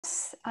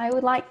I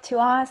would like to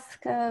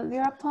ask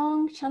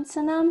Virapong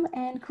Chansanam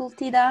and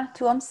Kultida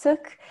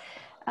Tuamsuk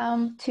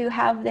to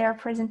have their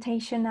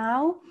presentation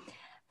now.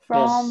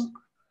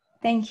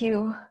 Thank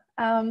you.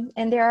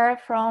 And they are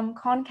from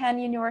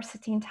Konkan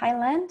University in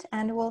Thailand,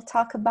 and we'll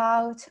talk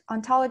about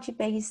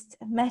ontology-based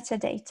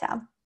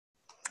metadata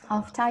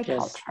of Thai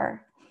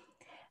culture.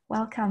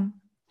 Welcome.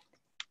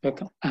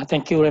 Welcome.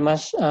 Thank you very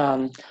much.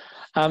 I'm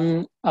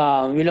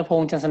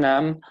Virapong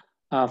Chansanam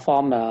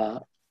from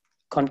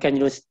Konkan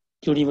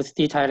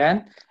University,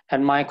 Thailand,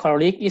 and my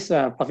colleague is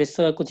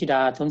Professor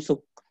Kultida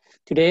Tuamsuk.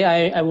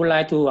 Today, I would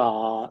like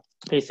to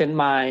present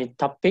my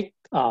topic.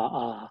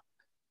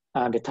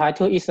 The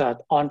title is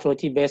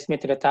Ontology-based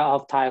metadata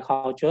of Thai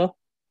culture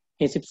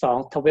in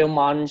 12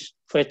 months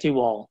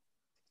festival.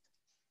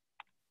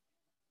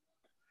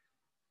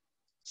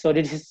 So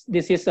this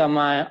is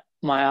my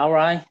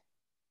outline.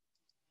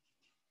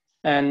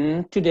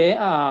 And today,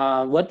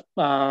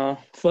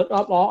 first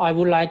of all, I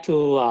would like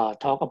to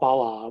talk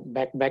about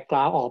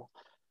background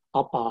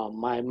of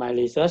my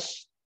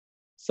research.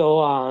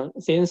 So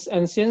since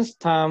ancient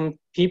time,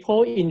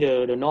 people in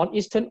the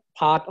northeastern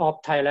part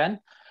of Thailand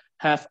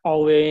have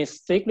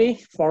always strictly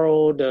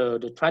followed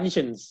the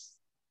traditions.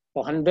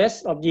 For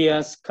hundreds of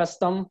years,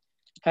 custom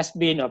has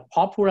been a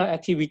popular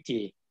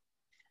activity.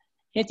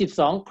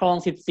 12 ครอง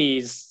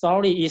 14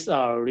 story is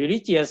a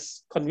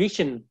religious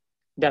conviction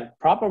that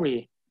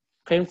probably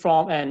came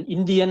from an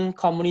Indian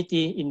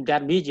community in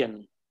that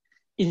region.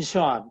 In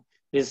short,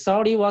 the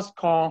story was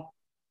called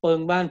เปิง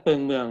บ้านเปิง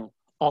เมือง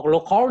or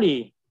locally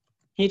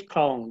Heet คร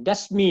อง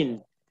that means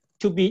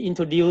to be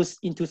introduced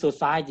into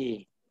society.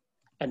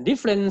 And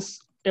different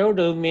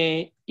elders may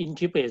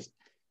interpret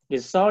the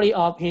story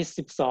of his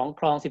 12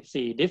 ครอง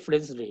 14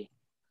 differently.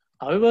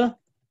 However,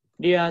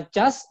 they are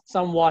just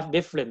somewhat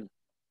different.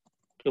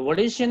 The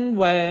traditions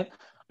were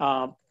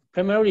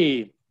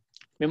primarily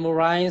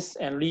memorized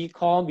and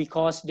recalled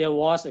because there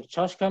was a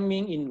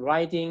shortcoming in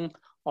writing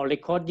or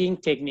recording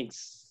techniques.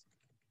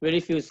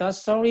 Very few such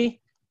stories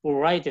were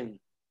written.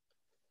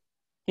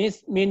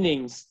 His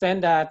meaning,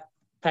 standard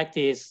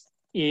practice,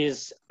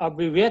 is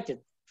abbreviated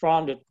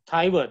from the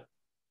Thai word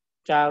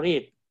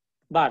Charit,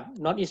 but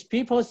Northeast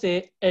people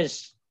say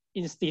H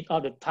instead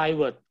of the Thai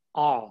word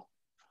R.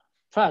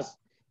 Thus,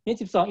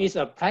 12 is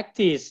a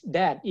practice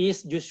that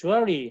is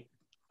usually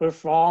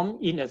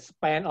performed in a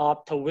span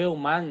of 12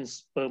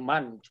 months per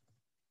month.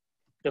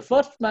 The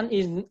first month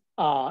in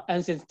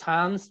ancient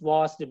times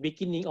was the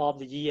beginning of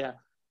the year,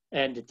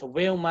 and the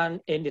 12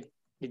 months ended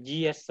the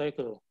year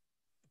cycle,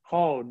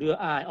 called Đưa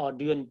Ai or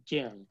Duan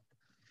Jian.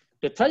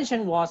 The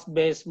tradition was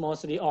based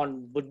mostly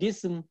on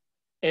Buddhism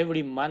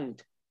every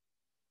month.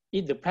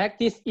 If the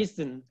practice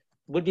isn't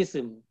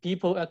Buddhism,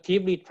 people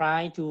actively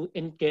try to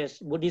engage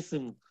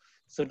Buddhism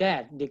so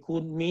that they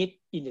could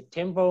meet in the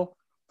temple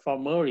for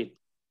merit.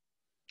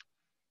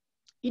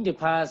 In the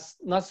past,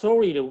 not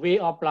solely the way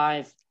of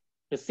life,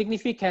 the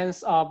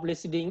significance of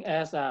listening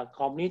as a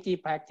community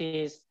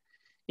practice,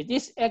 it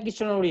is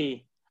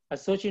additionally a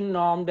social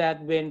norm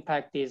that when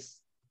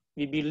practiced,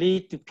 we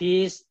believe to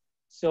peace,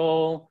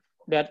 so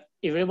that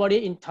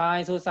everybody in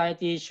Thai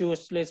society should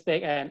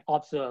respect and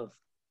observe.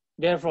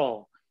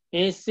 Therefore,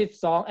 in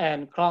 12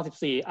 and ครอง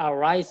 14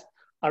 arise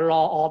a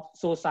law of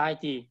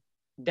society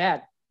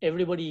that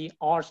everybody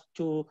ought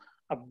to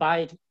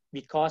abide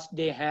because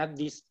they have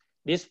this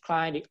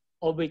kind of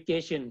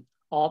obligation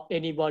of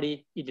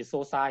anybody in the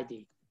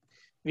society.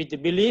 With the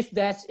belief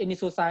that any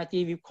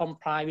society will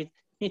comply with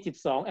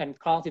 12 and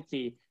ครอง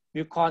 14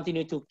 will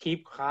continue to keep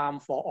calm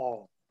for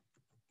all.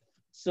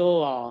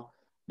 So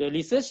the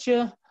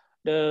researcher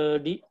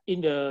in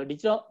the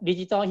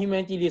digital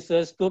humanity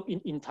research group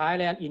in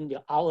Thailand in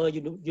our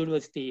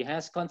university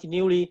has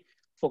continually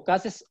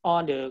focuses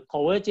on the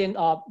convergence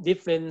of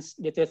different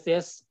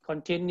datasets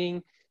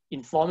containing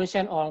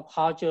information on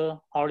culture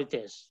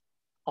heritage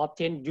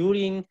obtained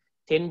during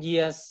 10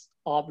 years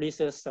of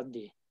research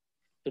study.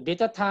 The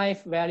data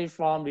type vary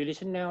from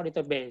relational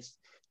database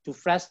to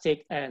flash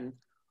text and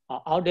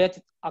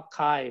outdated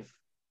archive.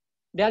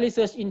 Their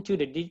research into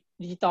the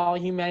digital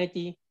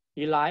humanity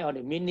rely on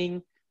the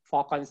meaning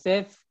for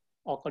concept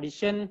or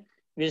condition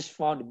which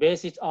form the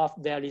basis of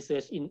their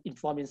research in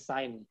information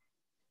science,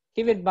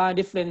 given by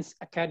different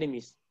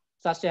academies,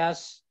 such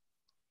as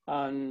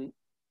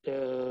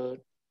the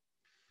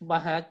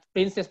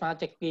Princess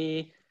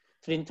Mahachakri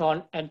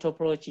Clinton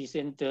Anthropology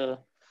Center,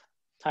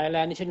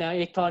 Thailand National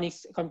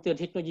Electronics Computer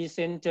Technology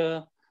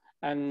Center,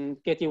 and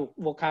Creative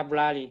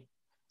Vocabulary,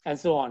 and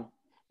so on.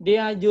 They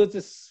are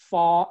used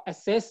for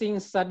assessing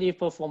study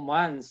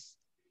performance,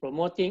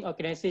 promoting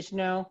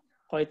organizational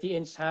quality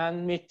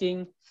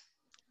enhancement,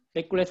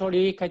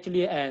 regulatory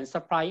criteria, and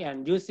supply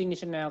and using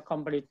national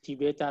comparative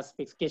data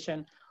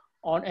specification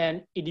on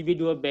an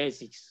individual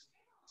basis.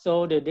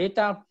 So the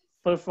data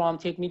perform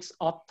techniques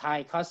of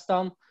Thai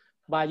custom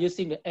by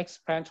using the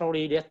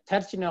explanatory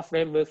traditional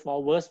framework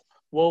for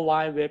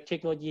worldwide web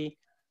technology,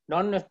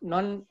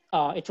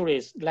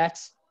 non-accurate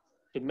lacks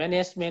the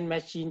management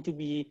machine to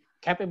be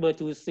capable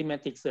to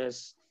semantic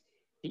search.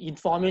 The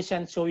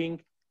information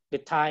showing the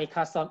Thai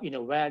custom in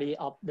a variety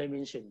of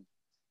dimensions.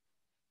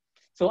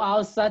 So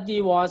our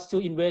study was to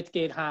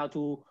investigate how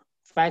to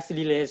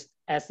facilitate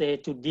access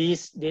to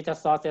these data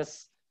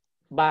sources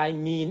by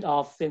means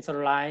of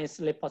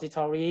centralized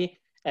repository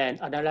and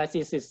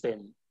analysis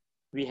system.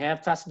 We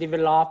have thus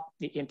developed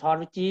the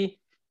ontology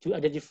to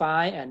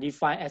identify and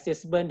define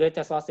accessible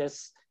data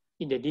sources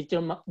in the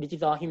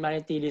digital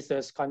humanities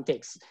research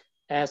context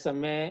as a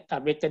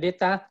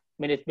metadata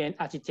management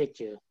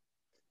architecture.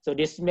 So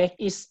this makes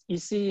it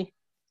easy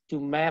to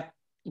map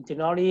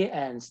internally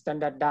and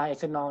standardize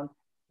external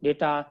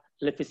data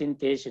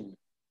representation.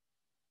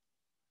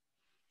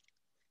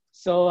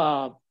 So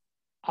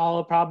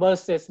our problem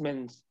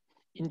statements.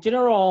 In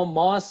general,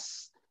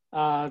 most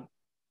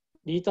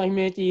digital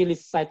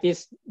humanities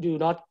scientists do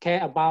not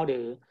care about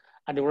the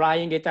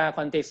underlying data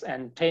context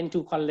and tend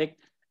to collect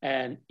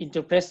and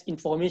interpret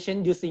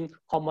information using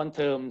common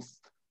terms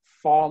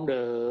from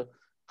the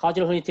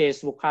cultural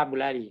heritage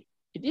vocabulary.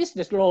 It is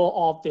the role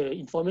of the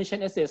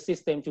information access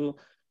system to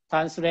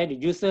translate the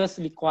user's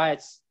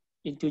requests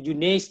into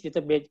unique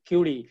database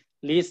query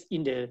lists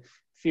in the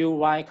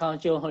field-wide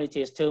cultural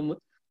heritage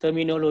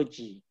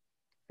terminology.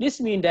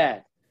 This means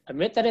that a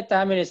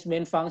metadata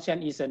management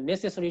function is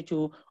necessary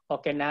to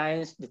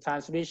organize the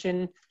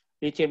translation,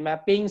 region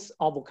mappings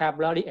of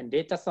vocabulary and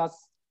data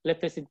source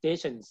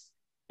representations,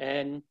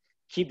 and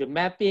keep the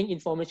mapping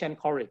information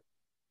correct.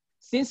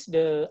 Since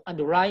the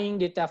underlying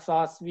data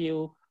source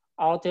will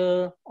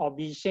alter or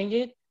be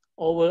changed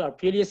over a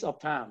period of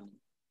time.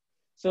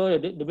 So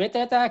the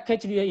metadata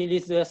criteria in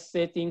this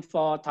setting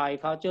for Thai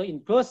culture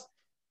includes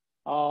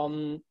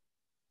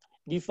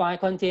define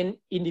content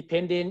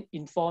independent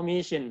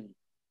information.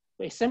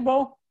 For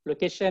example,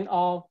 location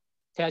of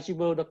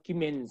tangible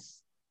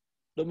documents.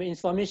 Domain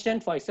information,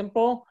 for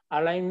example,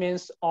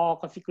 alignments or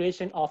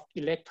configuration of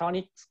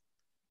electronic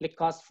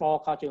records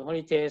for cultural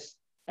heritage,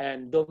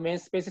 and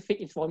domain-specific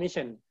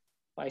information,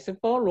 for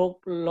example,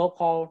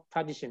 local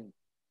tradition.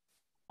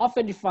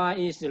 Often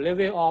defined is the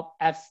level of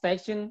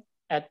abstraction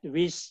at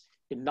which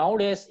the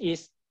knowledge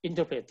is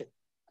interpreted.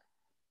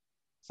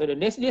 So the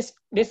next is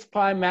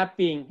describe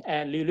mapping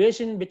and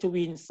relation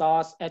between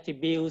source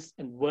attributes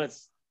and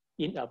words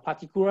in a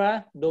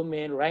particular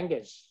domain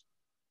language.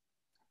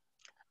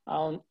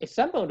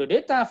 Example, the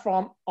data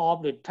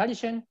of the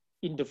tradition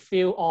in the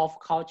field of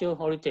cultural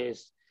heritage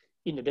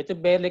in the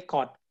database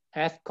record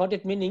has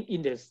coded meaning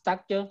in the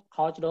structure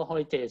cultural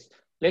heritage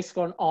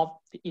lexicon of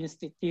the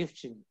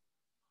institution.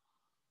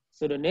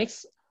 So the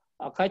next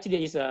criteria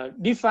is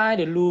define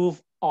the rule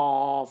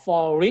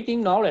for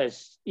reading knowledge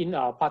in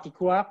a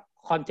particular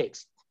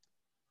context.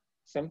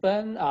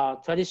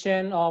 Example,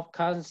 tradition of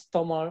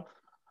customer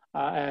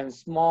and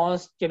small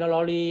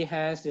generally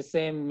has the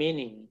same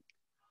meaning.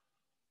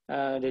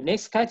 The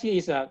next criteria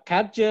is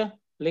capture,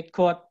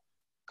 record,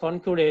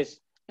 concurrence,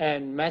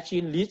 and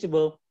machine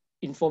readable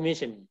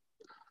information.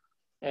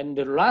 And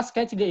the last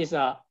criteria is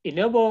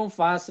enable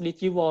fast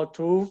retrieval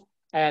through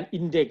an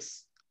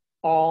index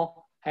or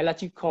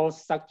hierarchical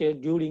structure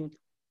during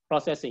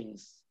processing.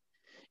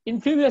 In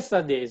previous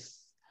studies,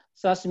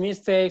 such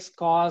mistakes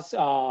cause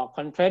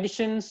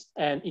contradictions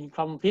and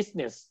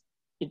incompleteness.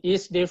 It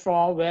is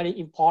therefore very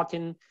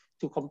important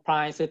to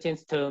compile certain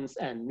terms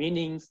and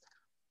meanings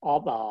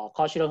of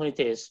cultural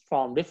heritage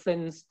from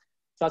different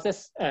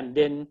sources and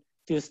then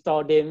to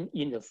store them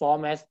in the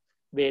format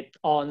based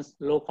on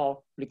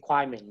local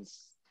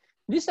requirements.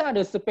 These are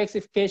the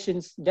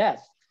specifications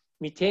that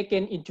be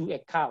taken into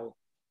account.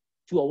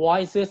 To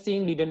avoid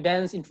searching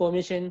redundant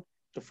information,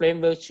 the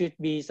framework should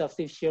be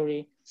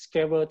sufficiently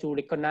scalable to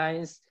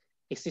recognize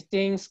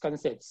existing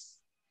concepts.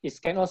 It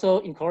can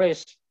also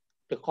encourage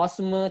the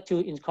customer to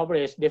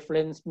incorporate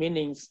different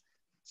meanings,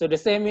 so the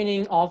same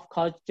meaning of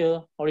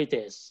cultural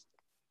heritage.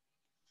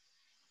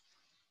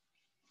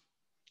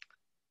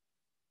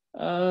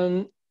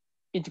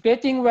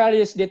 Integrating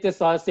various data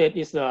sources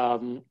is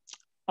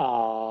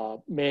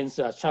main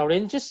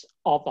challenges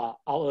of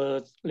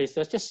our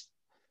researchers.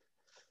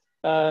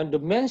 The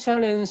main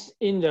challenge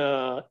in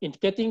the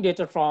integrating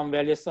data from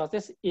various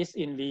sources is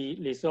in the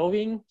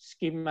resolving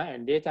schema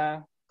and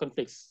data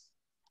conflicts.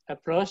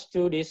 Approach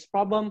to this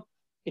problem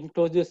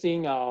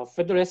introducing a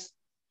federalist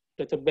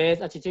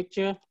database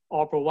architecture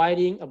or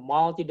providing a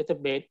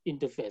multi-database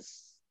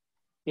interface.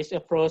 This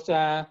approach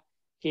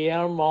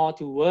gear more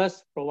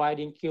towards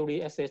providing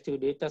query access to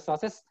data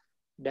sources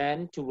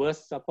than towards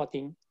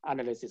supporting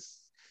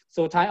analysis.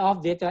 So type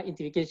of data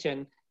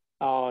integration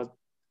are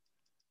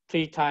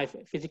three types: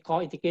 physical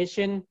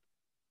integration,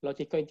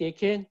 logical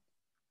integration,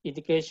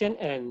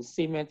 and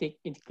semantic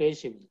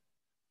integration.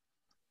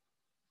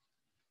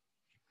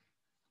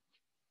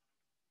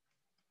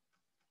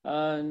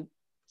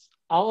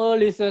 Our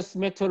research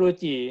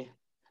methodology.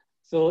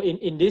 So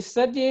in this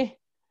study,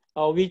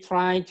 we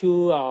try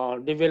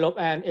to develop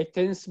an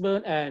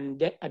extensible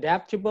and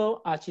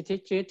adaptable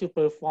architecture to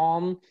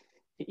perform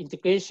the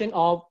integration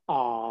of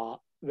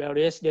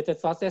various data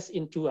sources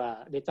into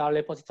a data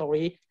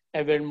repository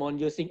environment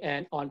using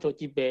an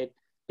ontology-based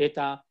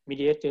data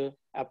mediator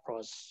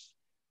approach.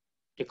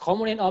 The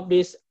component of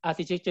this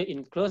architecture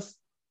includes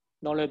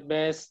knowledge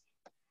base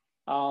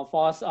for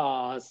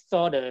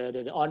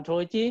the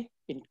ontology,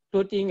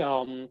 including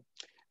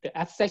the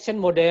abstraction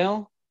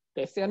model.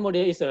 The abstraction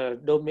model is a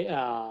domain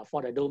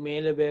for the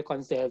domain level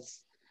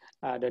concepts.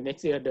 The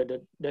next is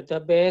the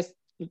database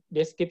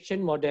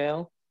description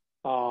model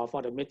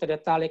for the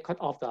metadata record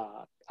of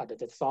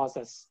the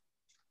sources.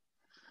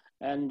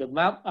 And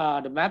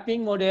the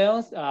mapping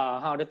models,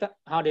 how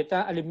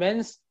data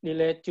elements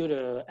relate to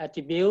the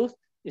attributes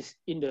is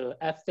in the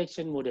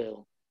abstraction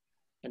model.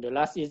 And the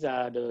last is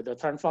the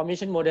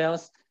transformation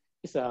models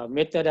is a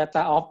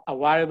metadata of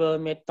available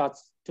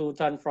methods to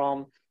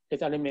transform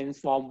data elements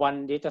from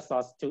one data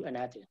source to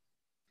another.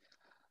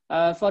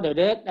 For the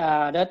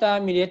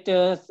data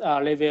mediators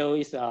level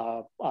is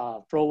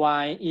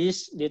provide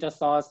each data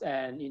source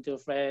and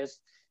interface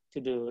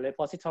to the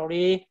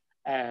repository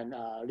and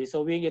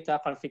resolving data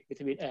conflict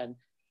between and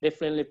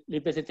different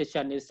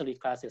representation necessary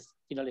classes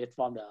generated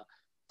from the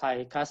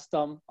Thai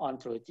custom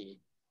ontology.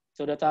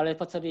 So data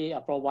repository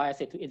provides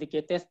to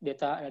integrated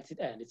data analysis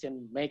and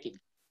decision making.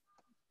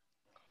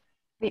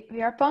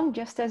 Virapong,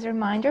 just as a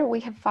reminder, we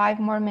have 5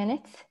 more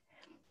minutes.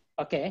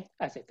 Okay,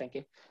 I say thank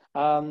you.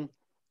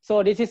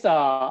 So this is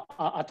a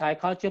Thai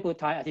culture to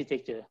Thai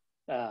architecture,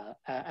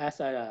 as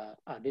I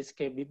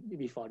described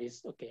before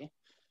this. Okay,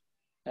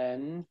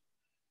 and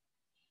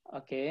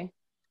okay,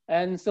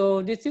 and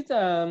so this is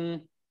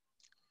a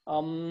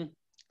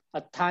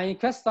Thai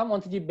custom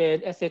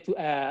ontology-based access to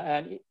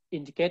an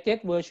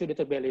integrated virtual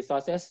database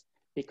resources,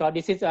 because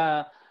this is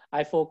I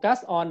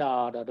focus on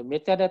the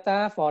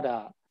metadata for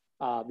the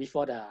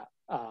before the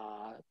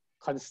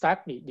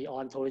construct the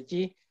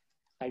ontology.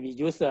 We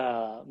use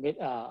Dublin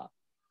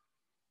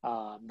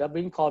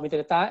core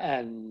metadata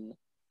and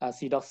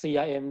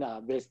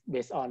CDOC-CRM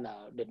based on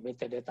the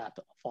metadata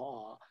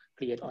for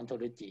create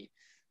ontology.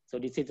 So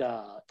this is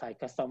a Thai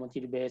custom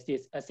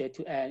ontology-based access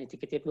to an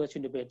integrated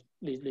virtual database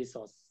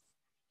resource.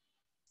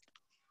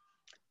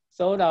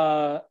 So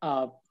the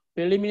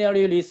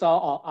preliminary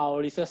result of our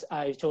research,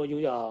 I show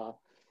you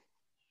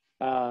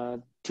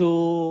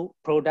 2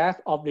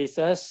 products of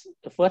research.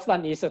 The first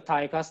one is a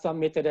Thai custom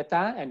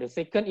metadata, and the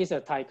second is a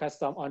Thai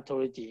custom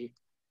ontology.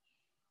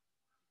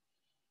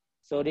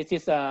 So this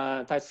is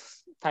a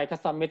Thai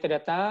custom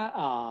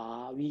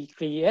metadata. We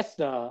create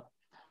the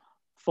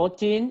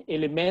 14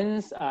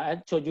 elements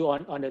I showed you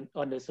on the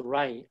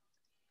right,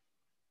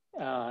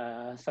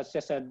 such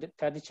as a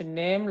tradition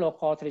name,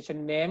 local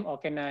tradition name,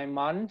 organized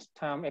month,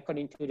 time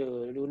according to the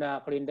lunar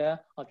calendar,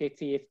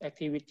 objective,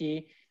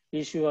 activity,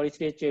 ritual,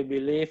 literature,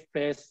 belief,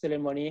 place,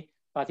 ceremony,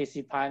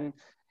 participant,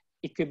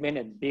 equipment,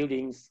 and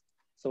buildings.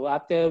 So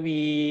after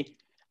we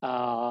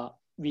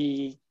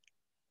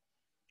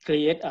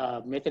create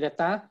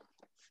metadata,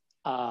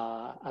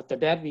 after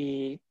that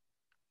we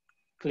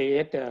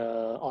create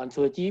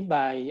ontology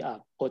by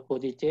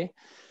ontology.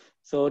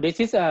 So this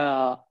is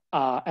an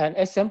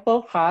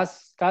example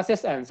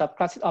classes and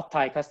subclasses of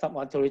Thai custom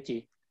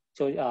ontology.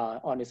 So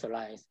on the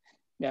slide,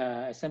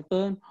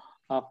 example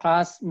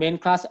class, main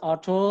class,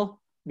 author,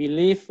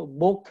 belief,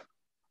 book,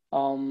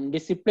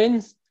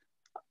 disciplines,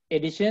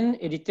 edition,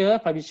 editor,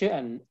 publisher,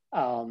 and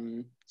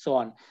so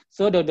on.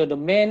 So the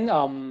main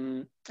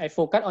I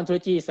focus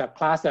ontology is a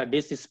class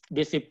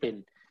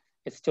discipline.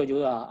 Let's show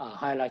you a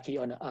hierarchy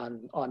on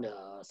the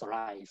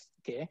slides.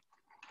 Okay,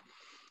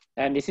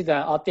 and this is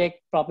the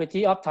object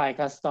property of Thai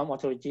custom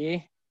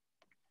ontology.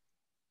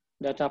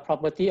 Data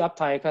property of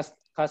Thai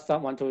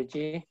custom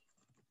ontology,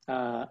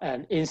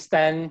 and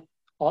instance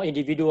or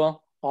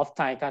individual of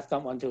Thai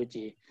custom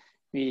ontology.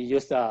 We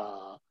use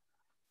 12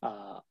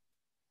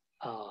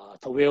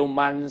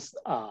 months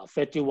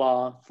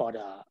festival for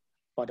the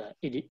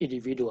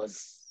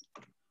individuals.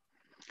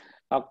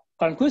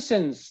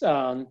 Conclusions.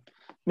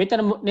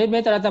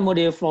 Metadata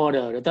model for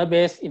the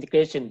database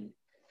integration.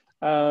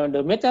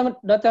 The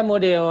metadata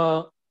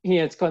model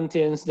here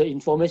contains the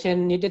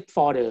information needed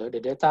for the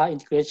data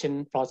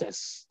integration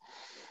process.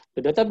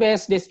 The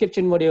database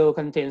description model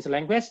contains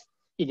language,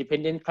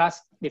 independent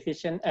class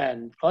definition,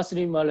 and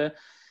closely mirror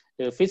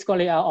the physical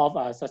layout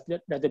of such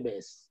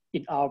database.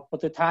 In our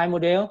prototype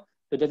model,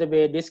 the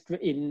database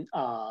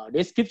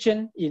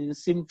description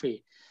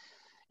simply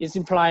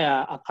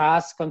a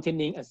class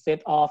containing a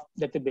set of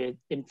database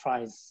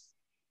entries.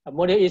 A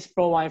model is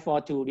provided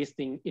for 2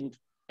 distinct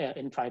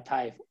entry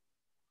types,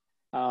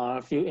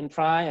 field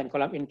entry and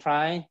column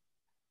entry.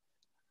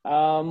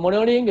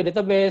 Modeling the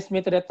database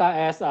metadata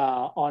as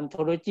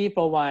ontology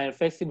provides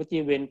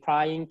flexibility when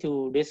trying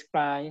to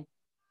describe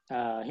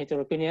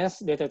heterogeneous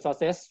data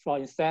sources. For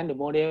instance, the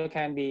model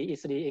can be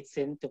easily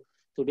extended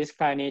to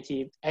describe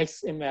native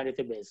XML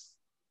database.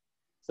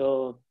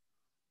 So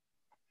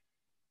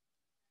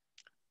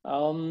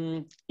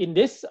in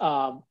this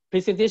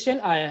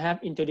presentation, I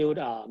have introduced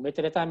a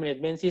metadata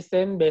management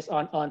system based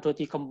on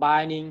ontology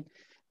combining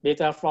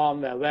data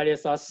from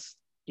various sources.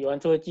 The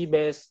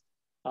ontology-based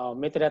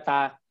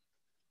metadata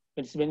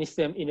management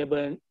system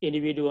enables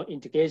individual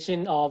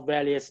integration of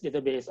various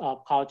databases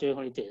of cultural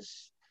heritage.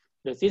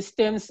 The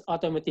system's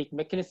automatic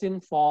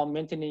mechanism for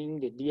maintaining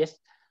the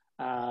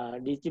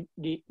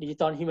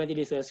digital humanity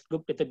research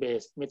group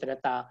database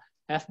metadata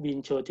have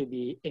been shown to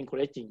be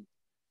encouraging.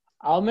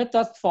 Our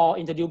methods for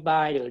introduced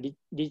by the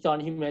digital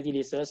humanity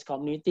research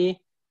community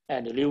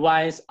and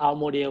revised our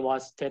model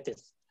was tested.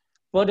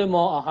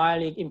 Furthermore, a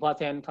highly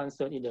important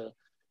concern in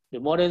the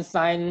modern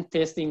science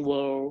testing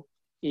world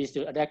is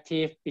the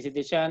adaptive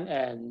presentation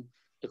and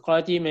the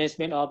quality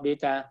management of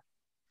data.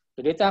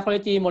 The data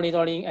quality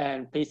monitoring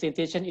and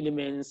presentation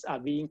elements are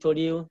being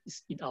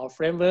introduced in our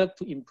framework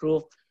to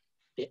improve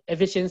the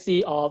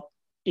efficiency of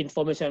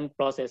information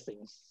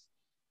processing.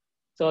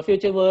 So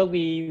future work,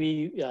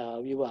 we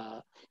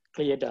will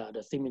create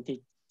the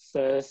semantic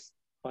search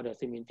for the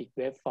semantic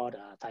web for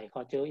the Thai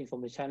culture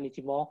information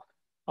retrieval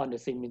on the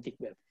semantic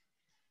web.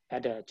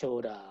 And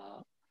show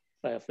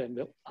the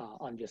framework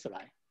on your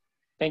slide.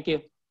 Thank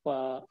you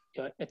for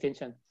your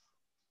attention.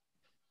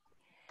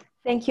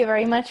 Thank you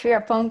very much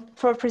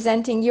for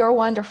presenting your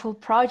wonderful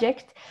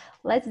project.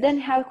 Let's then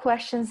have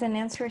questions and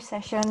answer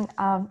session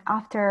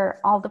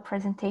after all the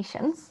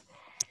presentations.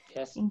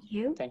 Yes. Thank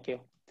you. Thank you.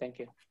 Thank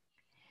you.